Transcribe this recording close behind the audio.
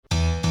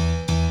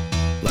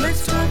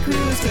Let's talk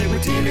real estate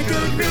with Tina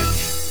Goodrich.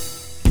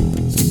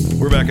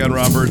 We're back on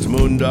Robert's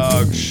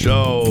Moondog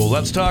Show.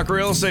 Let's talk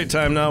real estate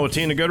time now with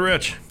Tina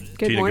Goodrich.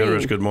 Good Tina morning.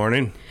 Goodrich, good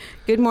morning.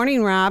 Good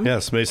morning, Rob.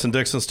 Yes, Mason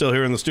Dixon still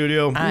here in the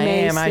studio. I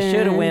am. I should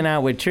have Mason. went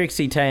out with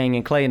Trixie Tang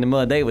and Clay in the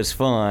Mud. They was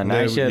fun.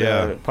 I should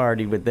have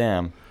partied with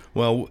them.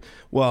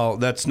 Well,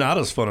 that's not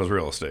as fun as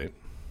real estate.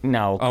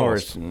 No, of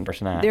course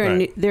not.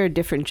 They're a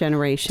different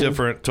generation.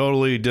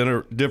 Totally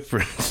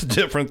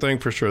different thing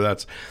for sure.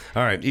 That's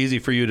all right. Easy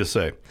for you to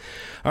say.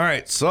 All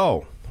right,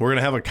 so we're gonna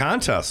have a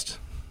contest.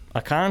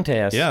 A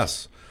contest?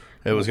 Yes,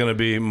 it was gonna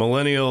be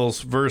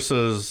millennials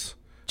versus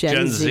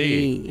Gen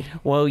Z.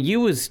 Well, you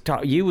was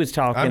talking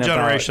I'm about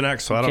Generation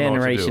X, so I don't know what to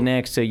Generation do.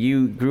 X. So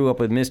you grew up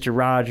with Mr.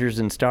 Rogers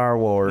and Star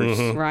Wars,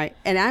 Right.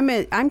 And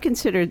I'm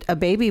considered a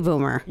baby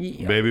boomer.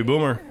 Baby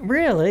boomer.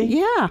 Really?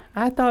 Yeah.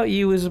 I thought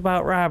you was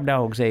about Rob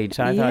Dog's age.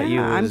 I thought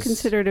you was. I'm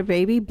considered a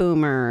baby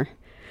boomer.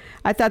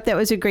 I thought that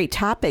was a great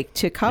topic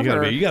to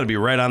cover. You gotta be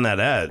right on that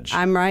edge.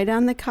 I'm right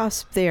on the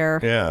cusp there.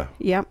 Yeah.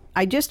 Yep.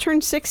 I just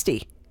turned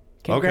 60.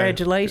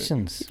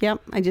 Congratulations.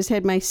 Yep. I just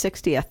had my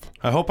 60th.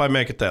 I hope I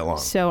make it that long.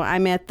 So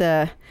I'm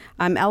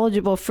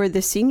eligible for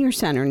the senior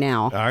center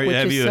now. Are you- which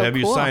have is you- so have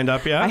you cool. signed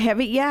up yet? I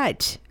haven't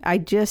yet. I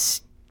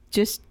just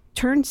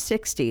turned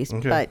 60,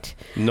 Okay. but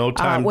No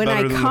time when better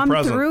I than the come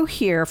present. through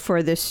here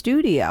for the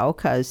studio,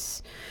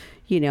 because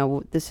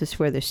this is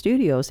where the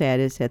studio's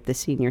is at the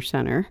senior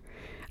center.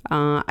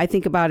 I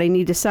think about I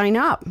need to sign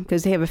up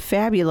because they have a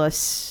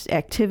fabulous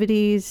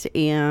activities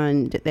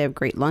and they have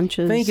great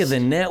lunches. Think of the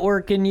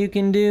networking you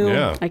can do.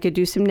 Yeah. I could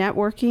do some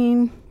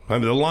networking. I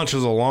mean, the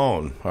lunches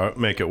alone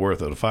make it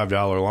worth it. A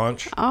 $5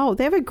 lunch. Oh,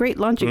 they have a great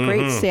lunch, a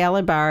great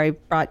salad bar. I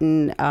brought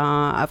in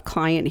a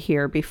client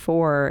here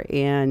before,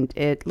 and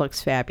it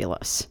looks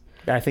fabulous.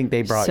 I think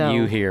they brought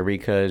you here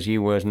because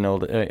you wasn't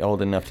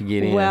old enough to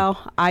get in. Well,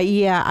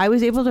 I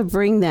was able to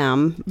bring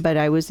them, but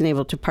I wasn't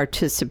able to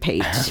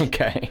participate.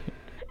 Okay.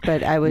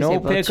 But I was No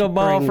able to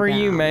pickleball bring for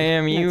you, them.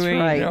 ma'am. You That's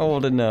ain't right.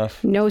 old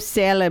enough. No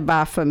salad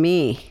bar for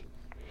me.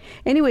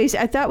 Anyways,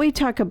 I thought we'd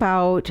talk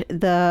about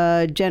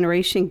the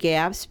generation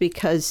gaps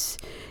because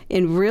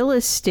in real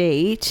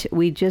estate,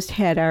 we just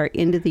had our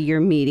end of the year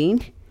meeting.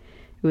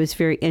 It was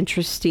very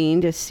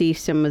interesting to see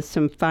some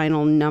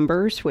final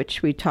numbers,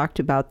 which we talked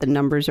about. The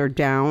numbers are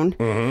down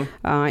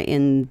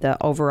in the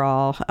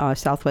overall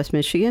Southwest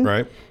Michigan,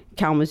 Right.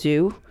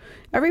 Kalamazoo,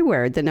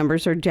 everywhere. The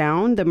numbers are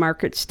down. The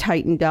market's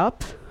tightened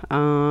up.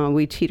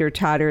 We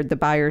teeter-tottered the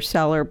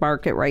buyer-seller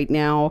market right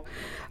now.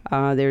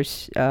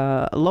 There's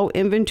low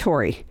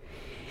inventory.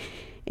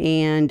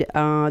 And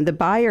the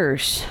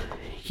buyers,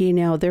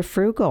 they're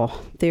frugal.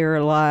 They're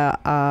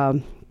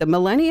the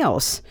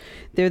millennials.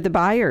 They're the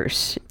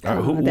buyers.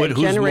 Who's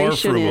more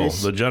frugal,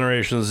 the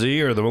Generation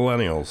Z or the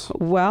millennials?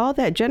 Well,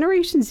 that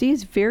Generation Z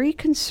is very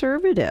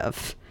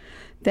conservative.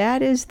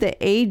 That is the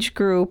age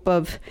group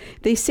of,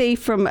 they say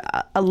from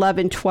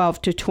 11,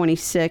 12 to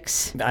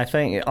 26. I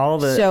think all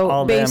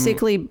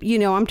basically,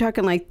 I'm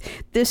talking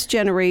like this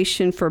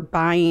generation for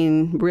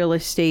buying real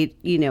estate,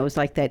 is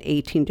like that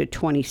 18 to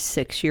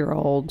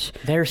 26-year-old.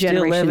 They're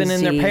still living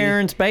in their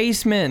parents'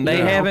 basement. They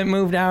haven't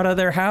moved out of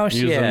their house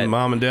Using yet.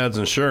 mom and dad's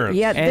insurance.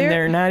 Yeah, And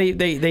they're not. They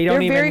don't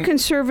They're even. very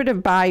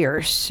conservative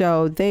buyers,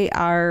 so they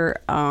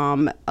are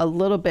a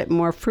little bit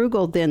more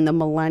frugal than the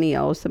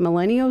millennials. The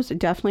millennials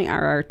definitely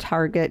are our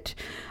target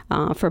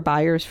for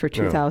buyers for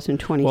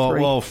 2023.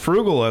 Well,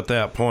 frugal at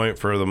that point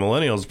for the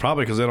millennials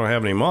probably because they don't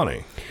have any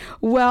money.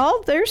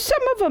 Well, there's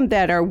some of them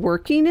that are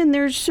working, and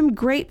there's some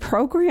great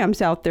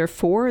programs out there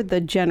for the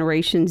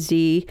Generation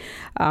Z,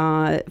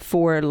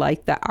 for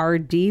like the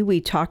RD we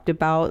talked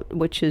about,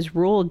 which is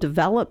rural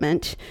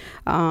development.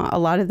 A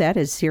lot of that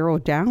is zero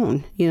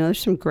down. There's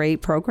some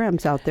great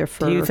programs out there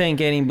for. Do you think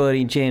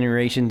anybody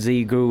Generation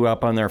Z grew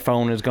up on their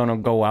phone is going to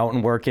go out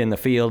and work in the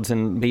fields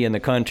and be in the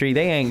country?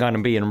 They ain't going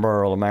to be in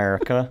rural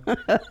America.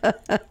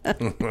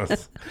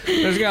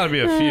 There's got to be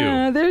a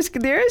few. There is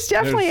definitely There's a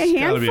gotta be a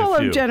handful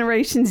few. of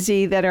Generation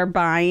Z that are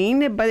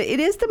buying, but it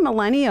is the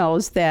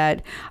millennials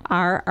that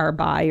are our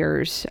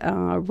buyers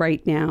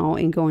right now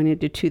and going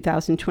into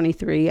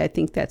 2023. I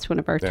think that's one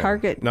of our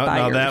target Now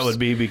buyers. that would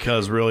be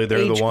because really they're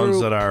Age the ones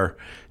group. that are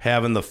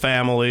having the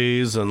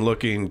families and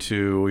looking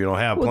to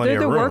have Well, plenty they're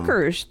of the room.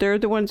 workers. They're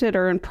the ones that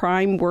are in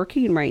prime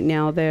working right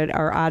now, that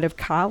are out of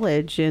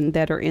college and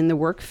that are in the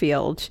work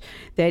field.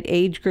 That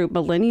age group,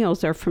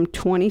 millennials, are from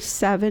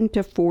 27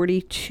 to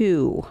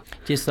 42.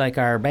 Just like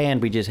our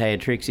band we just had,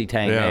 Trixie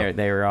Tang, Yeah.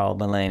 they were all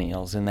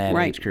millennials in that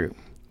Right. age group.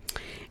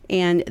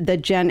 And the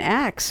Gen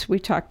X, we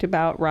talked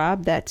about,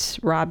 Rob,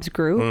 that's Rob's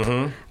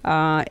group.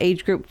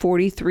 Age group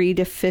 43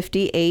 to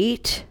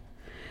 58.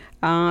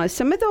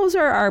 Some of those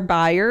are our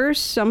buyers.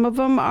 Some of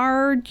them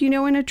are,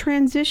 in a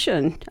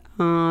transition.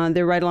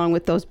 They're right along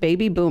with those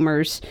baby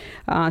boomers,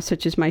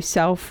 such as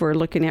myself. We're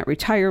looking at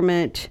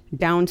retirement,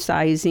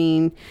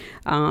 downsizing,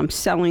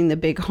 selling the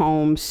big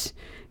homes,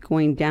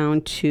 going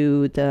down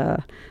to the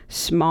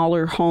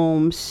smaller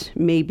homes.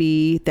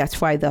 Maybe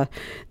that's why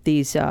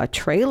these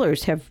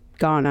trailers have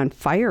gone on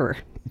fire.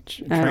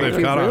 I don't know if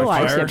They've you caught on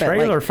realize fire. it, but,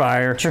 Trailer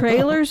fire.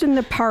 trailers in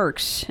the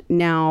parks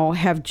now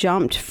have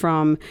jumped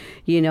from,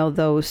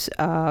 those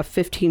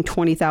 $15,000,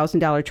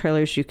 $20,000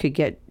 trailers you could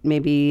get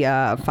maybe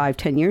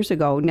 5-10 years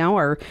ago. Now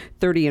are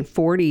 $30,000 and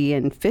 $40,000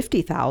 and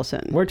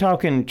 $50,000. We're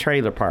talking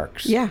trailer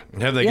parks. Yeah.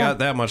 Have they got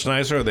that much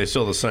nicer, or are they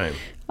still the same?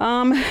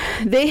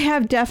 They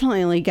have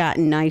definitely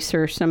gotten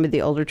nicer. Some of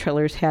the older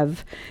trailers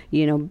have,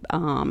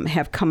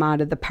 have come out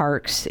of the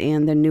parks,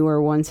 and the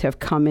newer ones have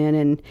come in.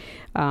 And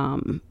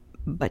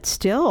but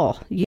still,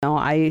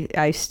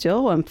 I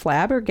still am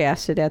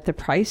flabbergasted at the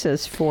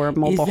prices for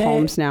mobile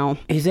homes now.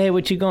 Is that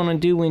what you're gonna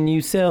do when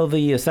you sell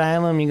the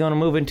asylum? You're gonna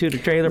move into the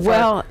trailer park?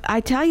 Well, I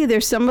tell you,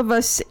 there's some of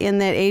us in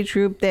that age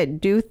group that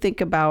do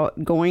think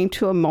about going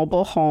to a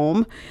mobile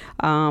home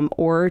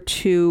or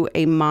to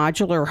a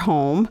modular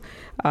home.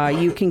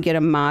 You can get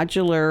a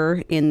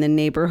modular in the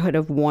neighborhood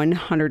of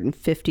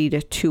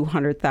 $150,000 to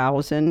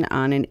 $200,000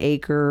 on an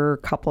acre, a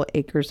couple of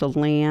acres of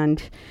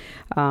land.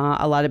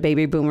 A lot of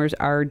baby boomers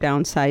are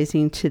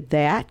downsizing to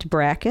that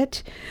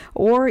bracket,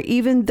 or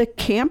even the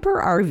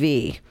camper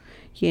RV.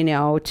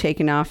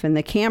 Taking off in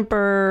the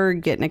camper,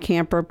 getting a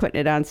camper, putting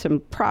it on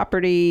some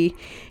property,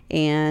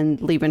 and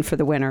leaving for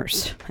the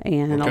winters.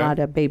 And a lot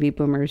of baby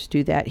boomers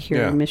do that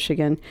here in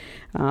Michigan.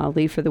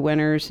 Leave for the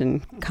winters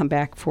and come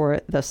back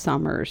for the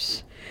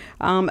summers.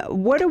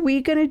 What are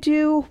we going to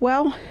do?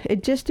 Well,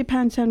 it just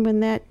depends on when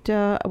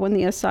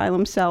the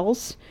asylum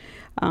sells.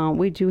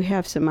 We do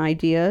have some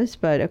ideas,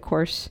 but of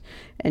course,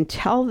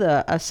 until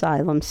the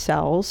asylum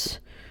sells,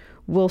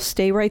 we'll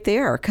stay right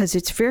there because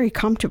it's very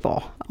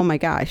comfortable. Oh my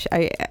gosh,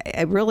 I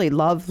really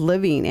love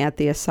living at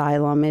the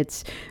asylum.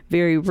 It's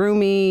very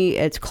roomy.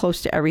 It's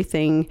close to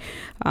everything.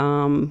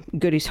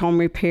 Goody's Home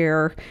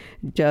Repair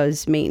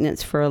does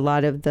maintenance for a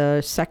lot of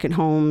the second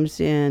homes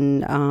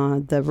in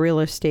the real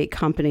estate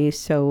companies,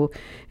 so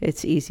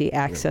it's easy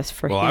access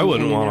for him. Well, I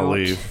wouldn't want to out.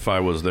 leave if I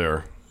was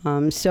there.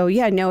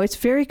 It's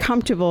very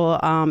comfortable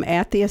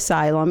at the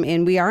asylum,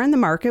 and we are in the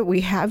market.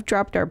 We have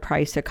dropped our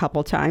price a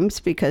couple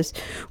times because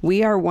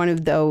we are one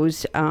of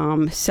those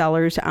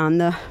sellers on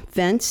the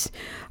fence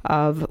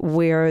of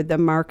where the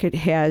market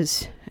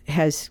has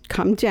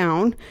come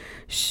down.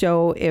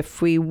 So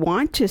if we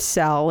want to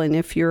sell, and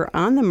if you're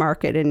on the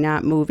market and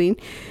not moving,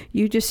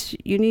 you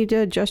need to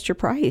adjust your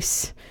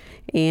price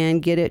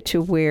and get it to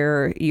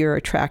where you're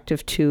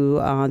attractive to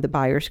the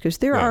buyers, because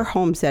there are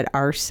homes that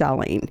are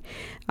selling.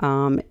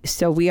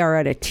 So we are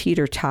at a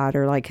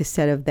teeter-totter, like I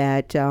said, of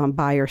that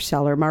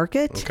buyer-seller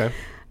market. Okay.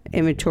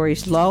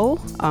 Inventory's low,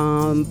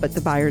 but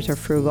the buyers are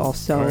frugal.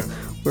 So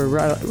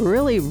we're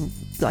really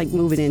like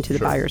moving into the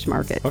buyer's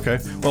market. Okay.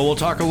 Well, we'll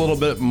talk a little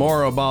bit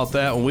more about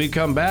that when we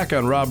come back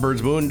on Rob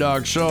Bird's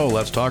Moondog Show.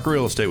 Let's talk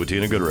real estate with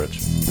Tina Goodrich.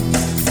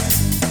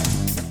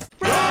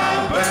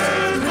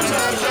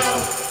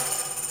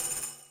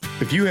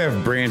 If you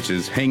have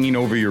branches hanging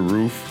over your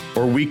roof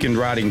or weakened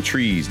rotting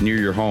trees near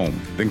your home,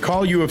 then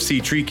call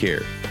UFC Tree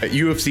Care. At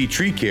UFC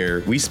Tree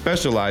Care, we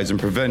specialize in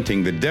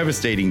preventing the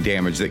devastating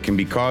damage that can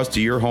be caused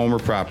to your home or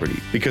property,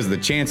 because the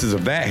chances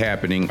of that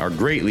happening are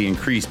greatly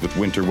increased with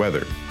winter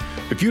weather.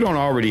 If you don't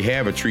already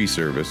have a tree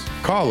service,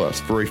 call us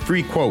for a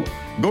free quote.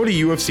 Go to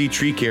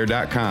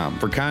ufctreecare.com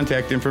for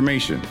contact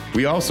information.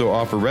 We also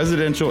offer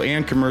residential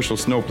and commercial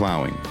snow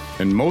plowing.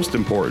 And most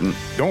important,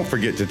 don't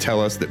forget to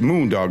tell us that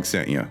Moondog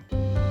sent you.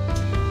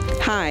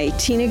 Hi,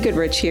 Tina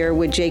Goodrich here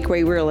with Jake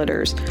Way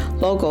Realtors,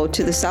 local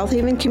to the South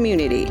Haven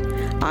community.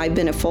 I've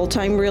been a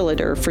full-time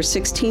realtor for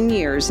 16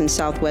 years in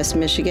Southwest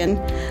Michigan.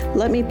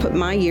 Let me put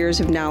my years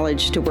of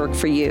knowledge to work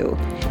for you.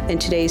 In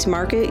today's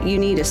market, you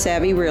need a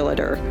savvy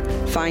realtor.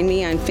 Find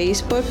me on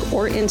Facebook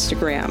or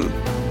Instagram,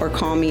 or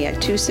call me at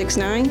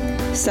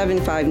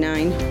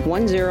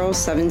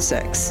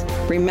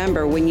 269-759-1076.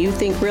 Remember, when you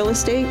think real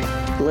estate,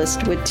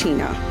 list with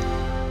Tina.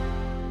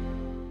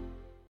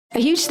 A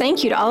huge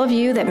thank you to all of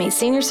you that made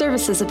Senior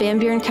Services of Van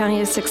Buren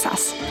County a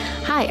success.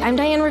 Hi, I'm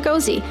Diane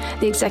Ragosi,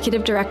 the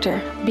Executive Director.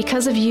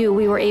 Because of you,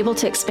 we were able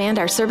to expand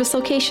our service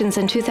locations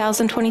in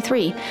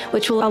 2023,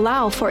 which will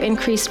allow for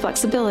increased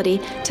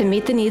flexibility to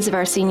meet the needs of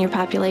our senior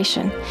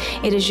population.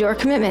 It is your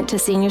commitment to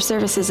Senior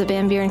Services of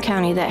Van Buren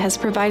County that has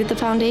provided the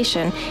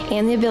foundation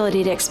and the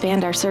ability to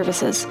expand our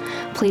services.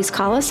 Please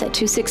call us at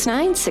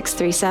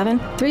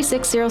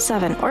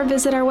 269-637-3607 or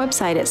visit our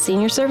website at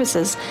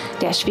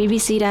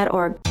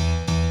seniorservices-vbc.org.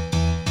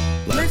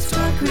 Let's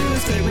talk real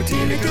estate with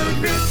Tina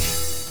Goodrich.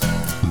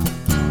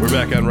 We're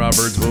back on Rob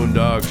Bird's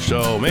Moondog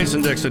Show.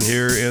 Mason Dixon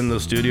here in the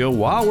studio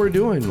while we're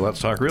doing Let's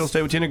Talk Real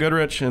Estate with Tina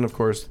Goodrich. And, of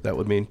course, that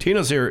would mean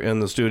Tina's here in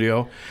the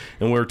studio.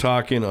 And we're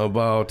talking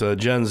about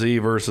Gen Z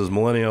versus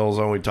millennials.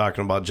 And we're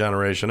talking about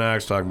Generation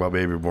X, talking about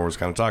baby boomers,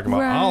 kind of talking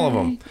about all of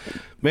them.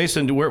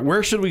 Mason,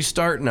 where should we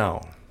start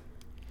now?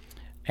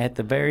 At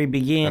the very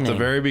beginning. At the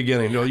very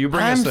beginning. No, you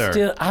bring us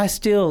there. I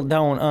still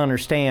don't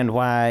understand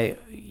why,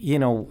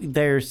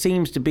 there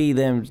seems to be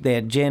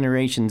that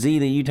Generation Z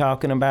that you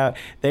talking about.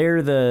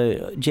 They're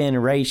the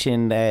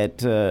generation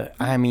that,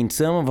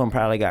 some of them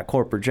probably got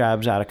corporate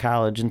jobs out of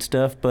college and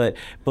stuff, but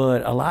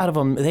a lot of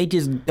them, they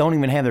just don't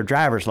even have their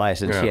driver's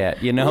license yet,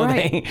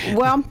 Right.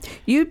 Well,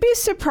 you'd be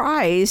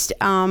surprised.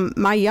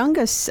 Our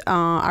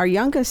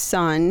youngest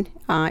son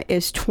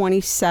is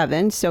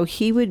 27, so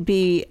he would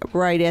be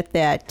right at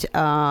that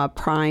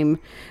prime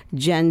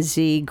Gen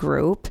Z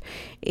group.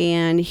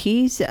 And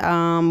he's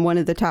one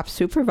of the top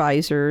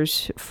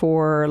supervisors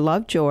for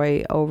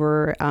Lovejoy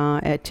over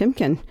at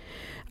Timken.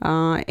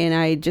 And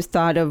I just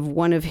thought of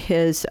one of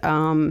his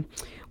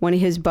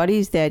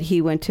buddies that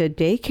he went to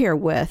daycare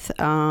with,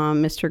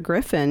 Mr.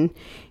 Griffin.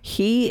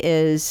 He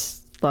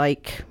is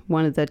like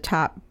one of the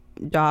top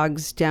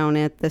dogs down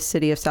at the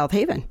city of South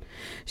Haven.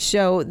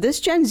 So this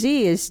Gen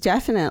Z is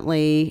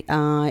definitely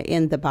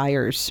in the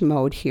buyer's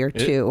mode here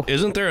too.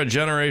 Isn't there a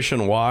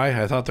Generation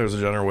Y? I thought there was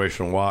a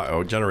Generation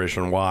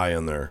Y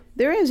in there.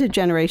 There is a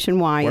Generation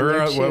Y in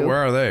there too. Where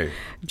are they?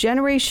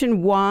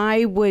 Generation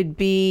Y would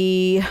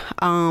be,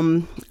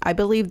 I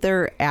believe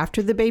they're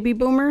after the baby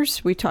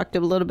boomers. We talked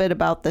a little bit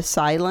about the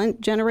silent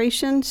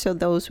generation, so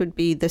those would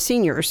be the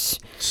seniors.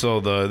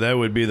 So that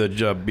would be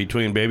the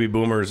between baby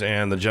boomers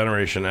and the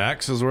Generation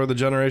X is where the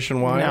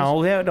Generation Y is?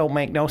 No, that don't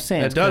make no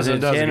sense. It doesn't.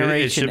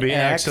 It should be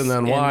X and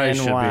then Y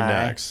should be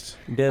next.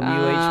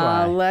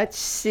 WHY. Let's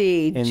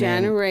see. And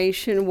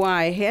Generation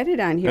Y. I had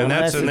it on here. And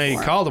they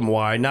call them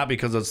Y, not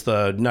because it's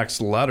the next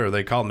letter.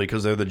 They call them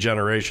because they're the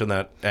generation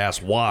that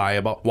asks why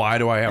about why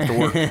do I have to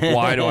work?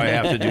 Why do I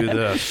have to do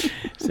this?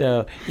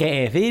 So,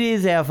 if it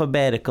is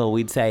alphabetical,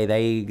 we'd say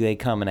they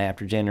coming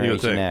after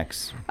Generation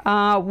X.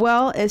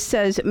 Well, it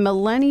says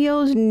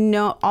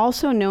millennials,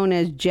 also known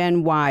as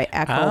Gen Y,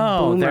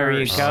 echo boomers. There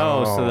you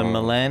go. So the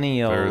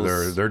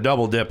millennials. They're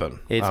double dipping.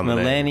 It's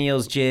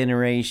millennials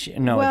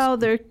generation. No, well,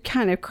 they're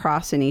kind of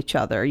crossing each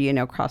other,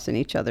 crossing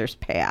each other's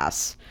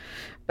paths.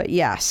 But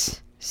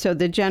yes, so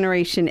the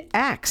Generation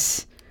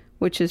X,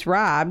 which is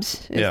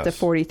Rob's, is the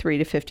 43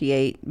 to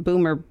 58.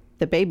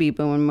 The baby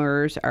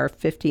boomers are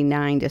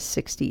 59 to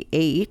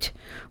 68,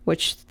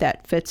 which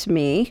that fits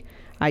me.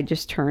 I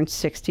just turned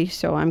 60,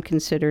 so I'm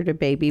considered a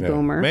baby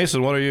boomer.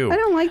 Mason, what are you? I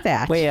don't like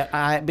that. Well,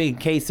 in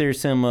case there's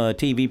some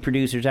TV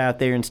producers out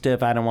there and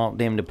stuff, I don't want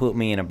them to put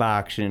me in a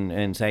box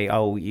and say,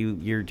 "Oh,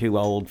 you're too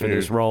old for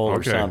this role"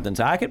 or something.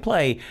 So I could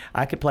play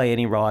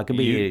any role. I could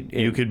be.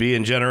 You could be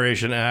in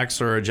Generation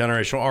X or a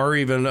generation, or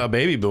even a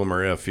baby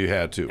boomer if you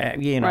had to.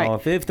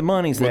 Right. if the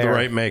money's with there, the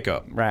right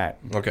makeup. Right.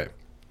 Okay.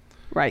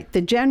 Right.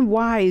 The Gen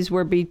Ys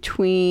were born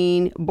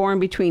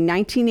between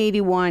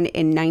 1981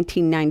 and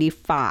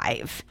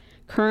 1995.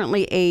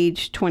 Currently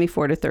aged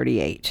 24 to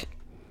 38.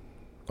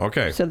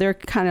 Okay. So they're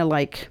kind of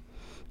like,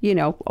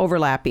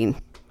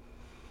 overlapping.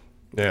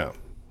 Yeah.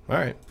 All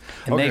right.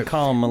 And they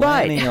call them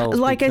millennials. But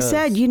like I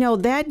said,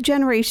 that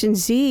Generation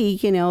Z,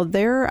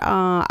 they're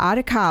out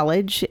of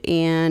college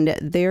and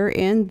they're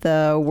in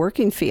the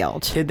working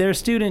field. Did their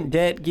student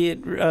debt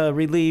get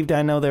relieved?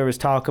 I know there was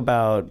talk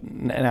about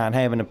not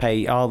having to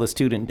pay. All the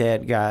student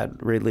debt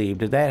got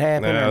relieved. Did that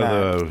happen or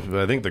not?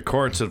 I think the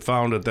courts had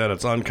found that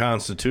it's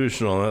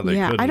unconstitutional. That they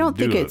couldn't I don't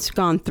think it. it's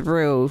gone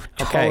through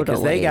totally. Okay,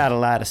 because they got a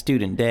lot of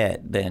student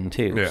debt then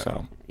too. Yeah.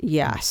 So.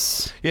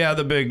 Yes. Yeah,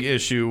 the big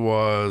issue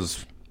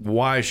was,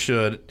 why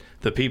should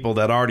the people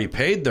that already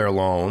paid their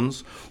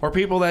loans or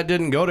people that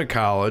didn't go to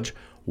college,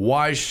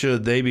 why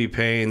should they be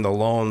paying the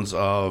loans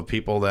of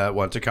people that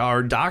went to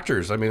college or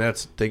doctors? I mean,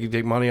 they could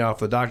take money off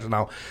the doctors.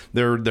 Now,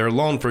 their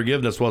loan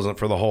forgiveness wasn't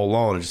for the whole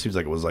loan. It just seems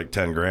like it was like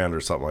 $10,000 or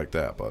something like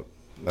that, but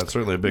that's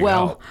certainly a big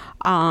help.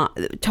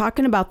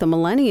 Talking about the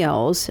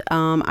millennials,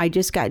 I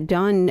just got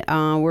done.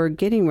 We're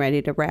getting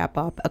ready to wrap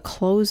up a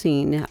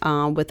closing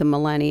with a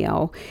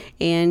millennial,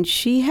 and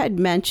she had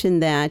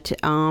mentioned that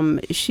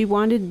she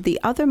wanted the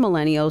other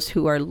millennials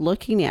who are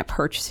looking at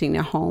purchasing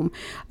a home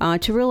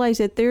to realize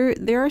that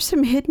there are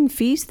some hidden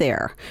fees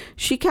there.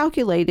 She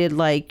calculated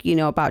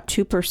about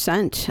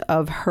 2%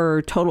 of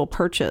her total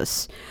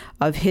purchase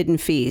of hidden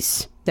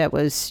fees. That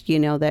was,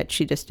 that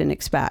she just didn't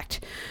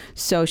expect.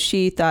 So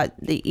she thought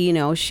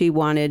she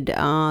wanted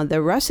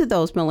the rest of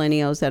those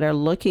millennials that are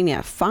looking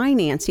at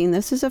financing.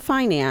 This is a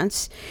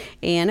finance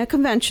and a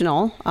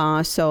conventional.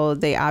 So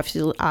they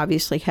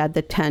obviously had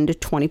the 10 to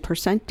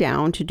 20%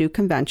 down to do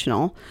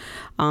conventional.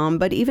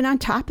 But even on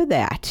top of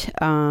that,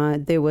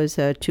 there was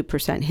a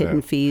 2%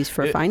 hidden fees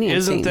for financing.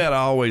 Isn't that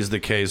always the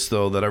case,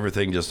 though, that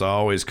everything just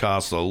always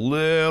costs a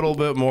little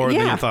bit more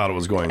than you thought it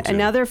was going to?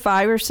 Another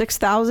 $5,000 or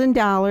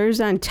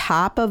 $6,000 on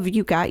top of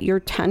you got your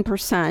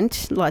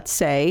 10%, let's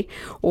say,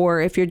 or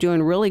if you're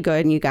doing really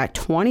good and you got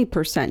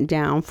 20%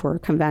 down for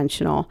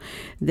conventional,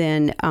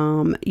 then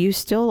you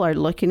still are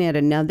looking at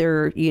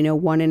another,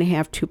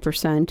 1.5%,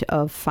 2%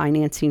 of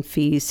financing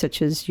fees,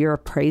 such as your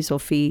appraisal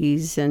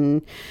fees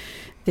and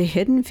the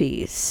hidden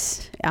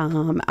fees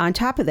on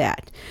top of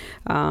that.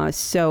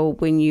 So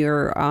when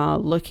you're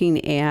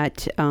looking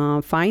at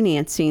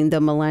financing the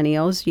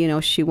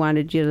millennials, she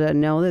wanted you to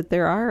know that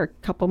there are a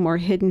couple more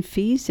hidden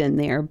fees in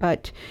there.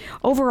 But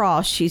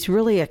overall, she's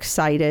really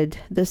excited.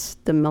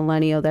 The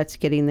millennial that's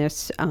getting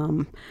this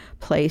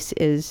place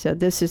is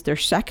this is their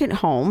second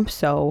home.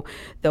 So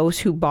those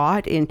who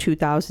bought in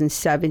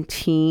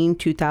 2017,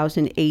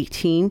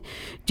 2018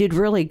 did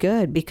really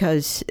good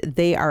because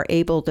they are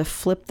able to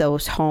flip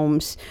those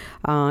homes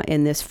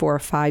in this 4 or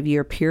 5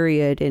 year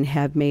period and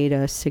have made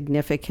a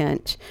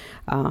significant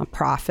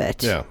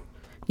profit.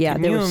 Yeah,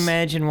 Can you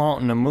imagine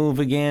wanting to move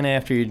again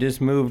after you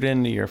just moved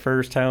into your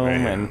first home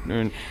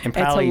and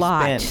probably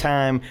spent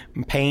time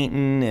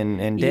painting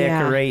and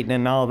decorating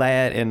and all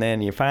that, and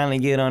then you finally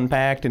get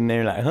unpacked and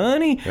they're like,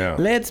 honey,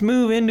 let's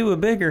move into a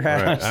bigger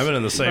house. Right. I've been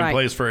in the same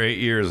place for 8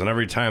 years, and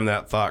every time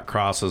that thought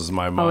crosses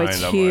my mind,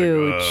 it's I'm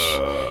huge.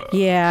 like,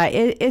 Yeah,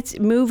 it's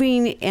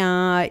moving.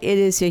 It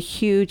is a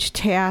huge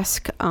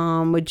task.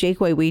 With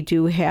Jakeway, we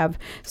do have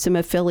some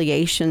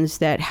affiliations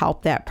that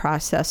help that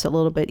process a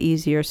little bit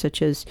easier,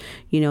 such as,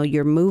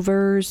 your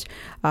movers.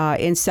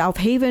 In South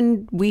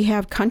Haven, we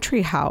have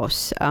Country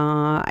House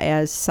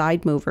as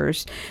side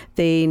movers.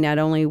 They not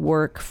only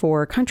work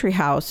for Country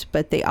House,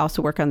 but they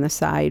also work on the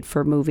side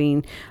for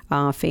moving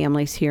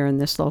families here in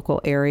this local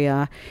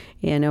area.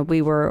 And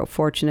we were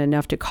fortunate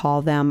enough to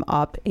call them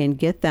up and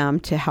get them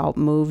to help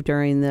move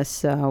during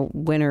this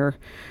winter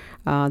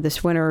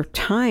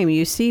time.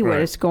 You see what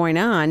is going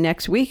on.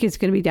 Next week it's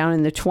going to be down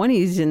in the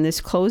 20s, and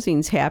this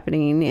closing's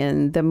happening,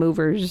 and the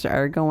movers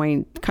are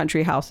going.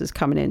 Country House is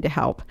coming in to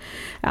help.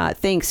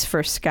 Thanks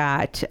for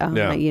Scott.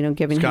 Giving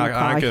him a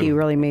call. He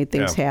really made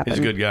things happen. He's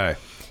a good guy.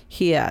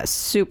 He is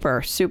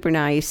super, super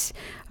nice.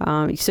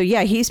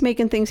 He's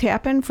making things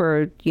happen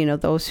for,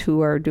 those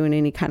who are doing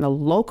any kind of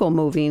local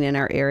moving in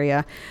our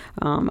area.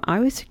 I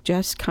would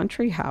suggest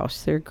Country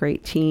House. They're a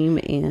great team.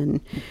 And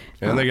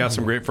they got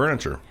some great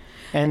furniture.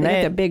 And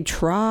they got the big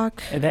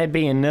truck. That'd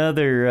be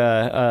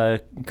another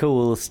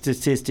cool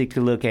statistic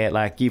to look at.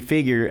 Like, you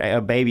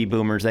figure baby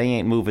boomers, they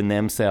ain't moving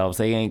themselves.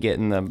 They ain't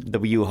getting the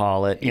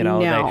U-Haul it,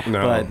 No.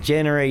 But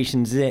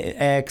Generation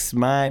X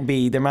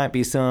there might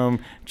be some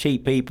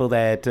cheap people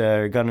that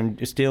are going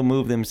to still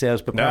move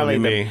themselves, but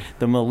probably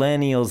the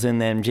millennials and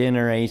them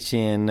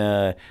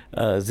Generation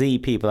Z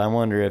people, I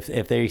wonder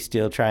if they're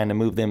still trying to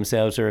move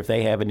themselves, or if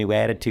they have a new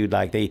attitude,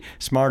 like they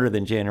smarter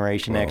than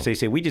Generation X. They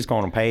say, we just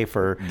going to pay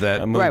for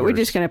that. Right,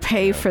 we're just going to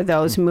pay for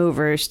those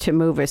movers to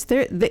move us.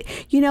 The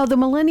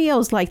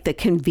millennials like the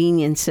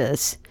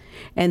conveniences,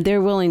 and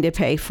they're willing to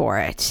pay for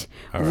it.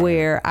 Right.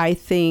 Where I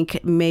think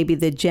maybe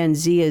the Gen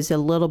Z is a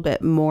little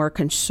bit more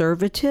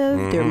conservative.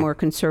 Mm-hmm. They're more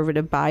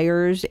conservative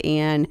buyers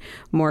and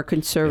more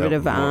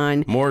conservative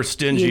more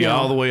stingy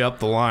all the way up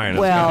the line.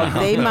 Well,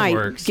 they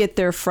might get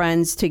their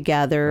friends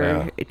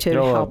together to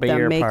help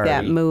them make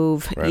that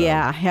move.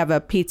 Right have a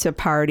pizza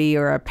party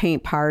or a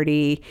paint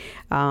party,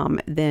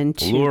 than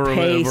to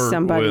pay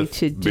somebody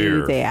to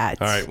do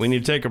that. All right, we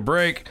need to take a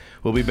break.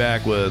 We'll be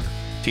back with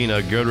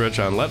Tina Goodrich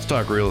on Let's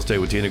Talk Real Estate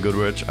with Tina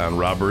Goodrich on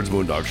Rob Byrd's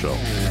Moondog Show.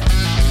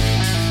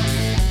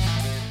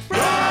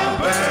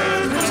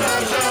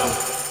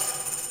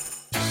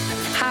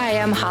 Hi,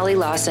 I'm Holly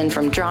Lawson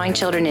from Drawing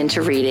Children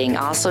into Reading,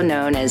 also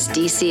known as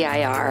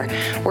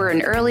DCIR. We're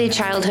an early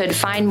childhood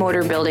fine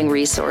motor building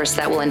resource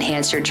that will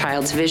enhance your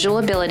child's visual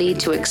ability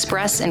to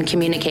express and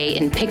communicate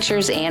in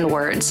pictures and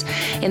words.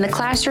 In the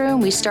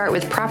classroom, we start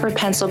with proper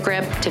pencil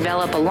grip,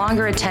 develop a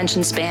longer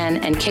attention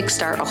span, and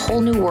kickstart a whole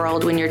new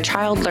world when your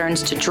child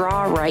learns to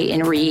draw, write,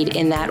 and read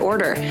in that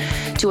order.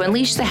 To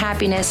unleash the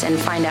happiness and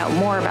find out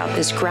more about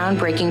this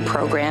groundbreaking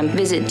program,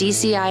 visit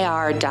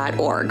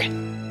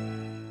DCIR.org.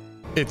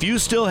 If you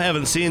still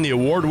haven't seen the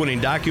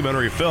award-winning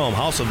documentary film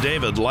House of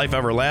David, Life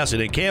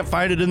Everlasting, and can't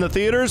find it in the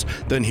theaters,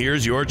 then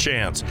here's your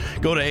chance.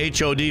 Go to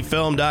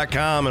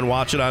HODfilm.com and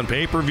watch it on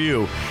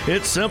pay-per-view.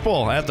 It's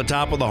simple. At the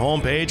top of the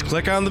homepage,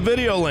 click on the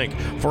video link.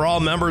 For all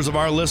members of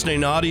our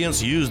listening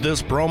audience, use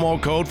this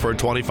promo code for a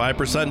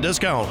 25%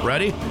 discount.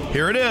 Ready?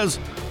 Here it is.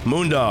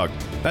 Moondog.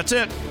 That's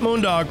it,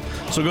 Moondog.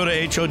 So go to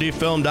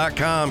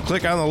HODfilm.com,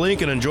 click on the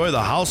link, and enjoy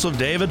the House of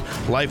David,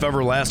 Life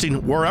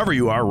Everlasting, wherever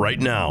you are right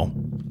now.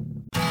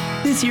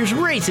 This here's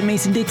Race at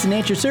Mason-Dixon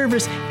at your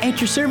service. At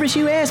your service,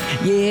 you ask?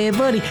 Yeah,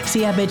 buddy.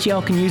 See, I bet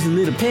y'all can use a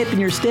little pep in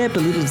your step, a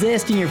little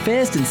zest in your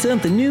fest, and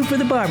something new for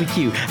the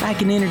barbecue. I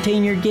can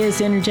entertain your guests,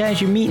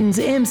 energize your meetings,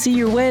 MC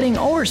your wedding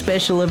or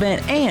special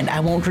event, and I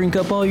won't drink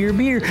up all your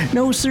beer.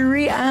 No,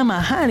 sirree, I'm a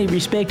highly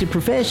respected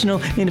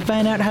professional, and to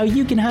find out how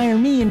you can hire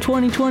me in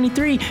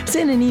 2023,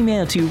 send an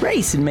email to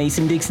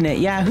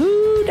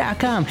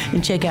raceandmason@yahoo.com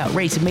and check out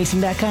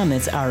raceandmason.com.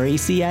 That's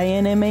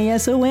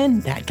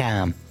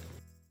RACINMASON.com.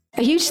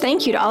 A huge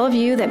thank you to all of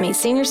you that made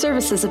Senior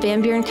Services of Van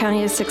Buren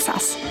County a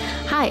success.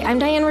 Hi, I'm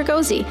Diane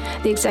Ragosi,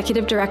 the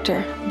Executive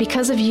Director.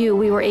 Because of you,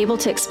 we were able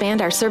to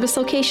expand our service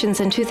locations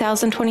in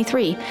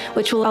 2023,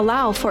 which will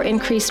allow for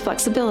increased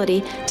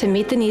flexibility to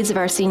meet the needs of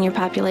our senior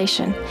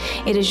population.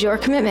 It is your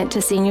commitment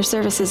to Senior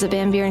Services of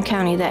Van Buren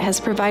County that has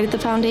provided the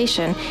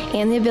foundation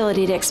and the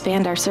ability to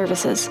expand our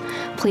services.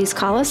 Please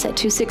call us at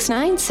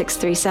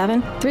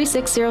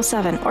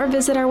 269-637-3607 or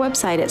visit our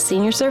website at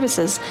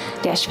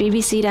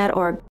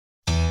seniorservices-vbc.org.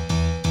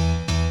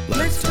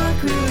 Let's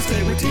talk real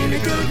estate with Tina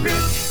Goodrich.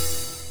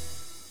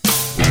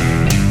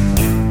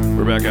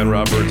 We're back on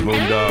Robert's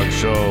Moondog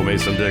Show.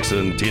 Mason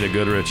Dixon, Tina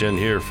Goodrich in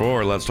here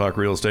for Let's Talk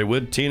Real Estate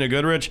with Tina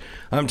Goodrich.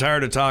 I'm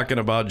tired of talking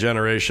about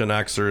Generation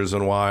Xers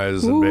and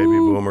Ys and baby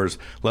boomers.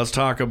 Let's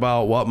talk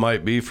about what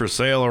might be for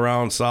sale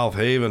around South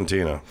Haven,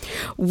 Tina.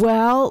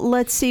 Well,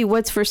 let's see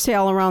what's for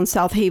sale around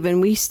South Haven.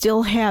 We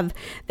still have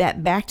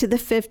that back to the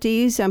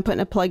 50s. I'm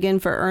putting a plug in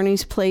for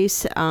Ernie's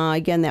Place.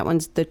 Again, that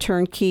one's the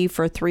turnkey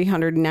for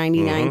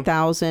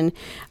 $399,000.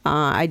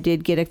 I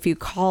did get a few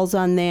calls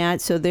on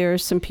that, so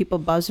there's some people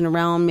buzzing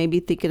around, maybe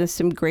thinking of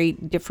some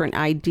great different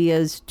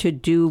ideas to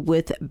do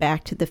with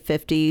back to the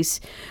 50s.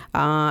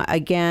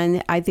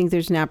 Again, I think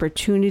there's an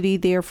opportunity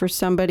there for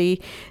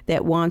somebody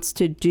that wants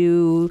to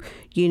do,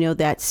 you know,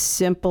 that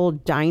simple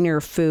diner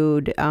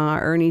food.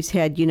 Ernie's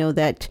had, you know,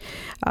 that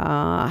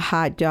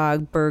hot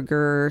dog,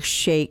 burger,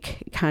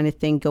 shake kind of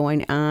thing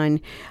going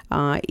on.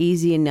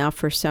 Easy enough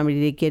for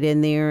somebody to get in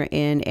there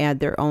and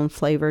add their own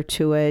flavor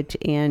to it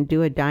and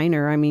do a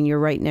diner. I mean, you're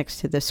right next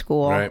to the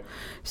school. Right.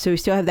 So we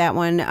still have that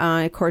one.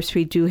 Of course,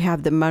 we do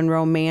have the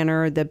Monroe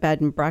Manor, the bed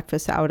and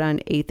breakfast out on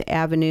 8th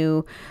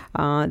Avenue.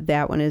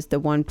 That one is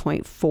the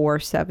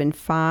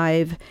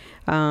 1.475.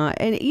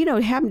 And, you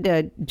know, happen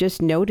to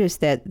just notice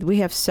that we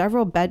have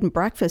several bed and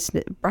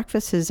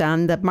breakfasts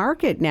on the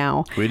market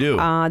now. We do.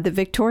 The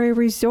Victoria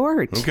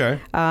Resort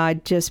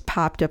just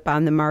popped up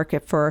on the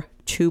market for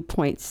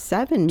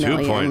 $2.7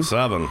 million.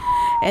 2.7.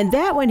 And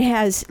that one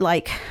has,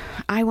 like,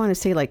 I want to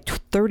say like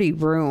 30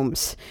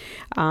 rooms.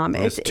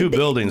 It's two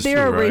buildings,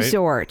 they're too, a right?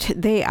 resort.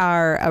 They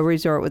are a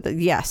resort with,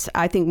 yes,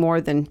 I think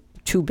more than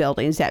two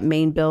buildings, that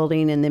main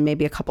building and then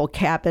maybe a couple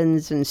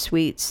cabins and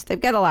suites.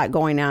 They've got a lot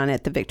going on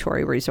at the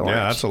Victoria Resort.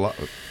 Yeah, that's a lot.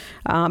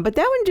 But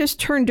that one just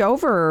turned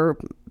over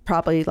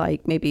probably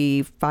like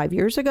maybe 5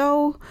 years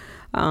ago.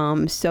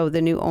 So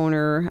the new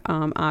owner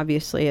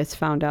obviously has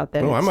found out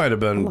that I might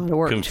have a lot been of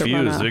work to run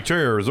confused. a-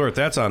 Victoria Resort,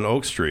 that's on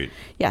Oak Street.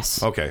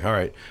 Yes. Okay, all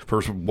right.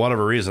 For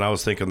whatever reason, I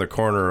was thinking the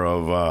corner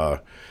of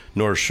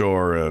North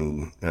Shore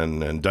and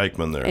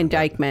Dykeman there. And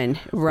Dykeman,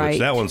 right. Which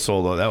that one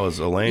sold. That was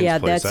Elaine's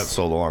place. That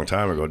sold a long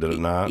time ago, did it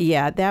not?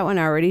 Yeah, that one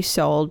already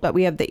sold. But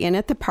we have the Inn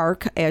at the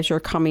Park as you're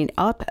coming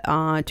up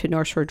to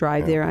North Shore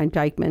Drive there on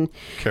Dykeman.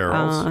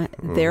 Carol's.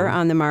 They're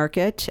on the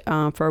market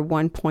for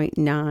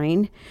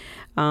 $1.9.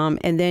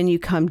 And then you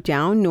come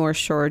down North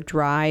Shore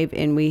Drive,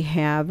 and we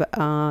have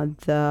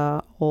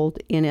the old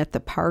Inn at the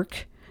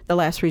Park, The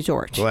Last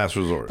Resort. The Last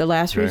Resort. The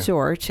Last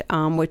Resort,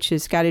 which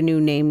has got a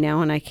new name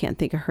now, and I can't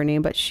think of her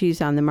name, but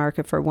she's on the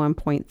market for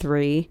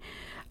 $1.3.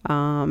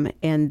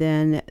 And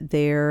then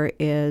there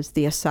is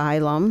the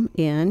Asylum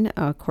Inn.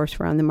 Of course,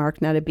 we're on the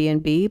market, not a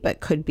B&B, but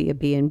could be a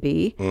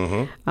B&B.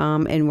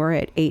 And we're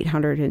at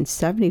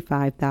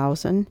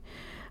 $875,000.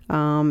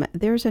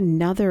 There's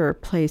another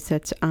place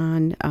that's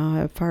on,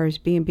 as far as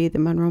B&B, the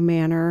Monroe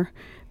Manor,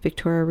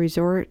 Victoria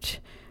Resort,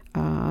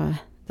 the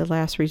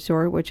Last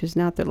Resort, which is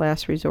not the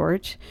Last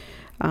Resort.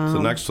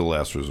 So next to the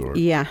Last Resort.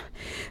 Yeah.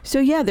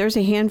 So, yeah, there's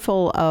a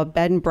handful of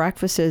bed and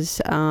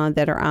breakfasts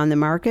that are on the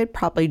market,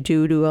 probably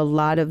due to a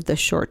lot of the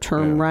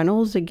short-term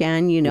rentals.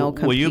 Again, you know,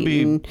 Will you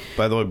be,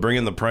 by the way,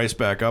 bringing the price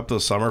back up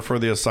this summer for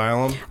the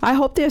Asylum? I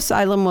hope the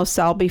Asylum will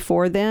sell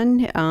before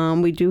then.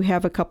 We do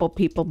have a couple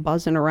people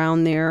buzzing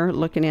around there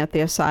looking at the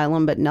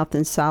Asylum, but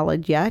nothing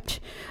solid yet.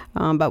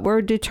 But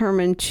we're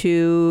determined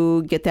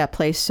to get that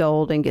place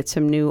sold and get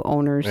some new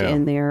owners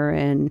in there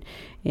and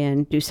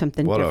do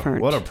something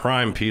different. What a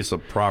prime piece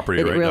of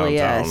property right really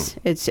downtown. Is.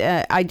 It's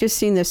I just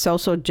seen the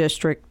social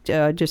district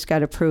just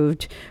got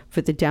approved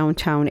for the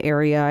downtown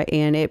area,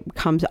 and it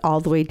comes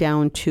all the way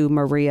down to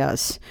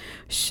Maria's.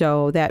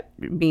 So that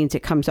means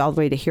it comes all the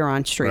way to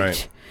Huron Street.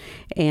 Right.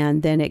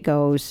 And then it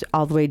goes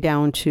all the way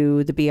down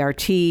to the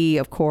BRT,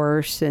 of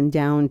course, and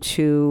down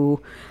to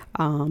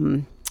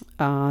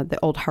the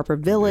Old Harbor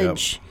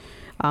Village.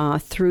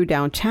 Through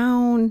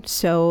downtown.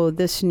 So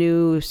this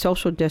new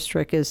social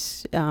district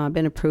has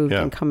been approved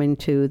and coming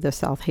to the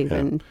South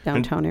Haven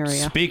downtown area.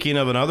 Speaking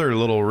of another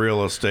little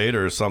real estate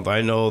or something,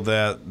 I know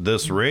that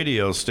this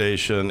radio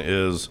station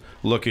is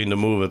looking to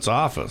move its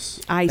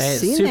office. I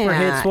see Super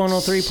that. Hits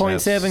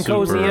 103.7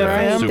 Cozy Super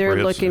FM. Hits.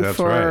 They're looking That's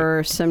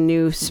for some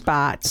new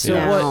spots So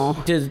now.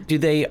 what do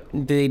they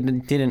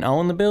didn't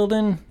own the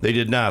building? They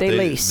did not. They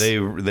lease. They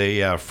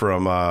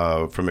from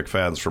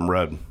McFadden's from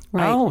Red.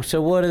 Right. Oh,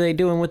 so what are they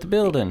doing with the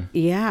building?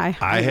 Yeah,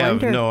 I have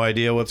wonder. no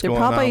idea what's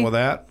going on with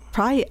that.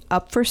 Probably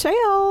up for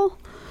sale.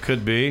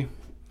 Could be,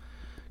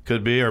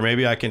 or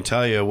maybe I can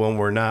tell you when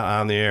we're not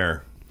on the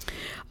air.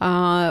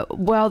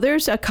 Well,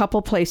 there's a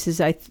couple places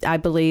I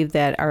believe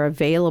that are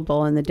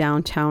available in the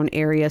downtown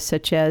area,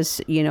 such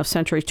as,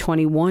 Century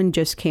 21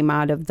 just came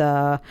out of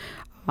the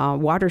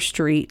Water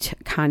Street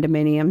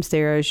condominiums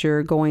there as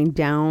you're going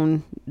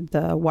down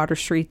the Water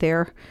Street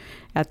there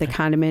at the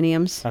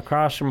condominiums.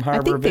 Across from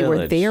Harbor Village. I think they were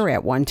Village. there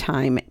at one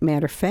time.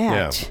 Matter of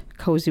fact,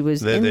 Cozy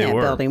was in that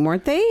building,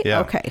 weren't they?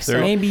 Yeah. Okay, so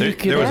maybe you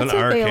could. There was an that's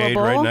arcade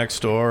available. right next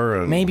door.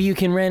 And Maybe you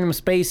can rent them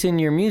space in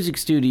your music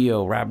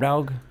studio, Rob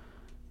Dog.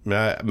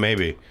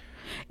 Maybe.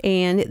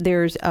 And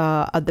there's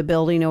the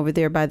building over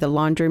there by the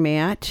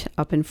laundromat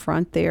up in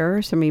front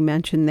there. Somebody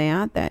mentioned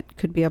that. That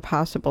could be a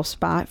possible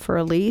spot for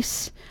a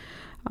lease.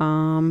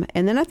 And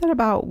then I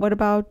thought what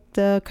about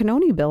the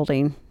Canoni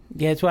building?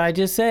 Yeah, that's what I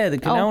just said. The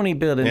Canoni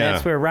building. Yeah.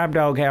 That's where Rob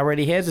Dog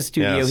already has a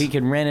studio. Yes. He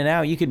can rent it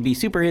out. You could be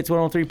Super Hits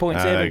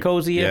 103.7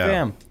 Cozy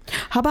FM.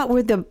 How about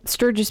where the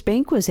Sturgis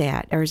Bank was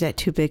at? Or is that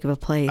too big of a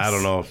place? I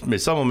don't know.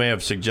 Someone may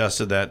have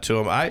suggested that to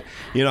him. I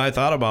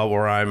thought about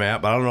where I'm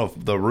at, but I don't know if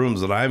the rooms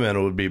that I'm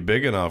in would be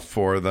big enough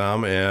for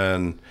them.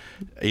 And,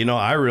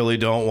 I really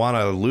don't want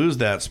to lose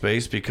that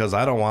space because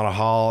I don't want to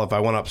haul, if I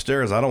went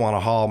upstairs, I don't want to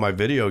haul my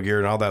video gear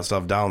and all that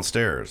stuff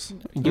downstairs.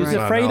 Use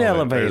a freight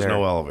elevator. There's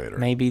no elevator.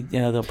 Maybe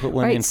they'll put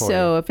one Right, in for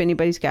so you. if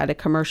anybody's got a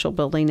commercial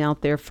building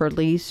out there for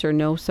lease or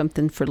know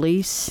something for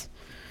lease,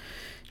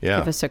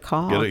 give us a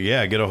call.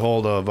 Get a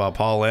hold of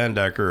Paul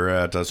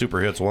Landecker at Super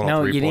Hits 103.7.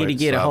 No, you need to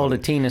get a hold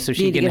of Tina so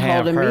she Need to can get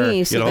have hold of her.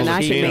 me so Get a then hold I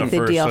of can Tina make the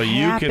first deal so happen.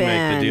 you can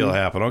make the deal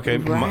happen. Okay,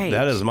 Right.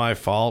 that is my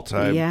fault.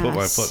 I put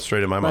my foot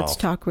straight in my mouth. Let's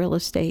talk real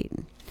estate.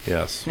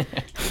 Yes.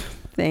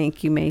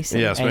 Thank you, Mason.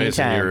 Yes, Mason,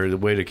 Anytime. you're the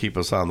way to keep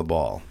us on the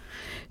ball.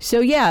 So,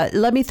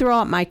 let me throw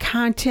out my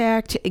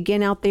contact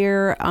again out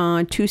there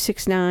on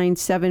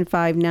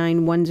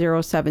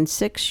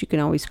 269-759-1076. You can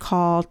always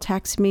call,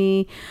 text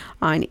me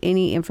on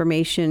any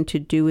information to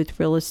do with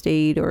real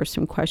estate or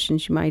some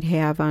questions you might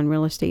have on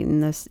real estate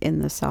in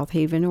the South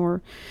Haven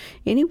or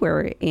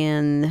anywhere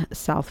in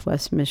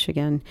Southwest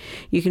Michigan.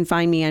 You can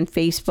find me on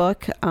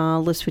Facebook,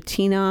 Liz with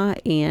Tina,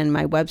 and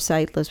my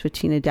website,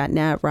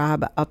 lizwithtina.net.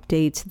 Rob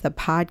updates the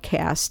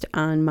podcast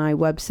on my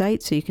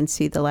website, so you can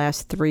see the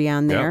last 3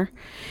 on there.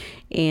 Yep.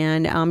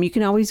 And you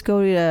can always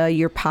go to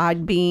your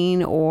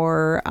Podbean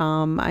or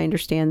I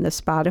understand the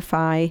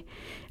Spotify.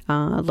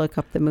 Look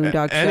up the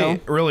Moondog Show.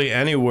 Really,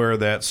 anywhere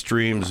that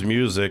streams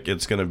music,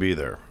 it's going to be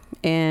there.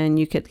 And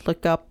you could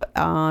look up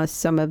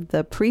some of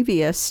the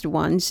previous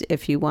ones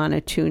if you want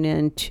to tune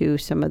in to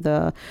some of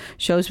the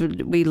shows.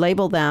 We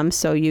label them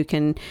so you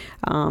can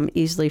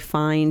easily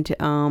find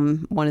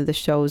one of the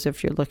shows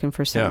if you're looking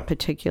for something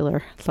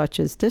particular, such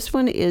as this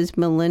one is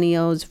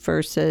Millennials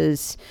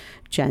versus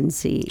Gen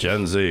Z.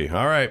 Gen Z.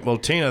 All right. Well,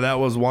 Tina, that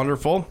was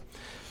wonderful.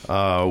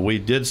 We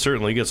did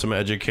certainly get some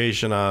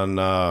education on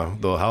how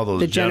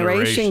those The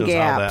generation generations,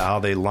 gap. how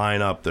they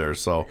line up there.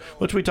 So,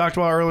 which we talked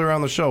about earlier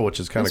on the show,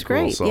 which is kind of That's cool.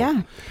 great. So,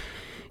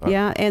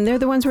 Yeah, and they're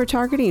the ones we're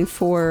targeting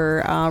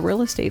for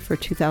real estate for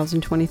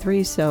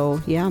 2023.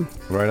 So,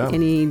 Right on.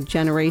 Any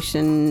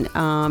generation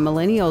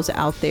millennials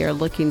out there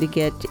looking to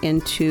get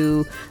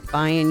into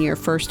buying your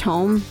first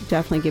home,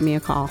 definitely give me a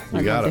call.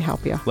 I'd love to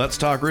help you. Let's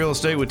talk real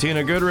estate with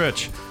Tina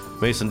Goodrich.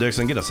 Mason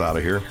Dixon, get us out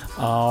of here.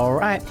 All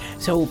right.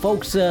 So,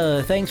 folks,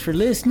 thanks for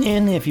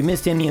listening. If you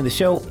missed any of the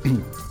show,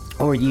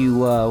 or you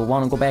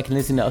want to go back and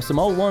listen to some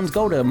old ones,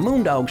 go to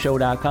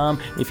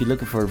moondogshow.com. If you're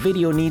looking for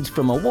video needs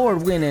from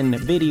award-winning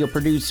video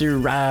producer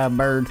Rob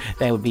Bird,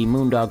 that would be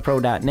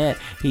moondogpro.net.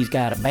 He's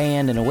got a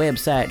band and a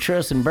website,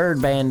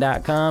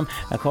 trustandbirdband.com.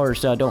 Of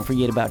course, don't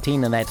forget about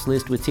Tina. That's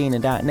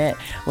listwithtina.net.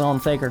 We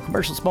want to thank our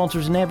commercial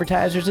sponsors and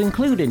advertisers,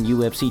 including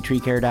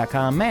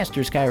UFCTreeCare.com,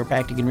 Masters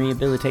Chiropractic and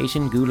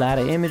Rehabilitation,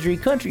 Gulata Imagery,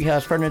 Country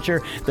House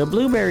Furniture, The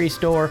Blueberry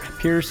Store,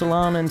 Pure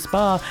Salon and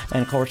Spa,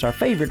 and, of course, our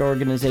favorite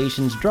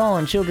organizations,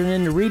 Drawing Children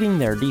into Reading,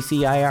 they're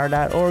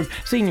DCIR.org,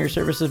 Senior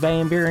Services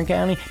Van Buren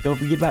County. Don't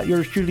forget about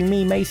yours truly,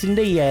 me, Mason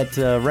D, at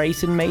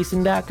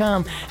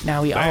racingmason.com.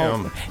 Now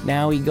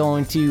we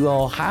going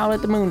to howl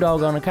at the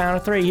Moondog on the count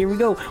of 3. Here we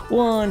go.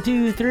 1,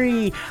 2,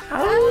 3.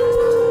 Howl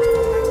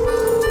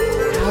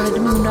at the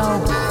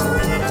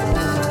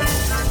Moondog.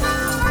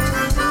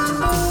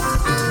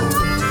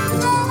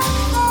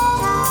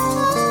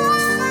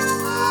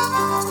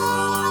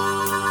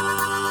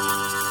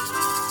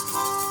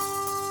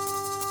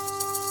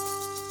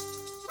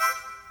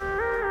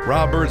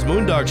 Rob Bird's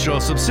Moondog Show,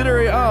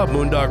 subsidiary of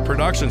Moondog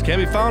Productions, can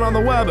be found on the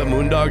web at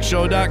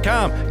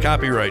moondogshow.com.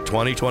 Copyright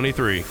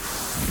 2023.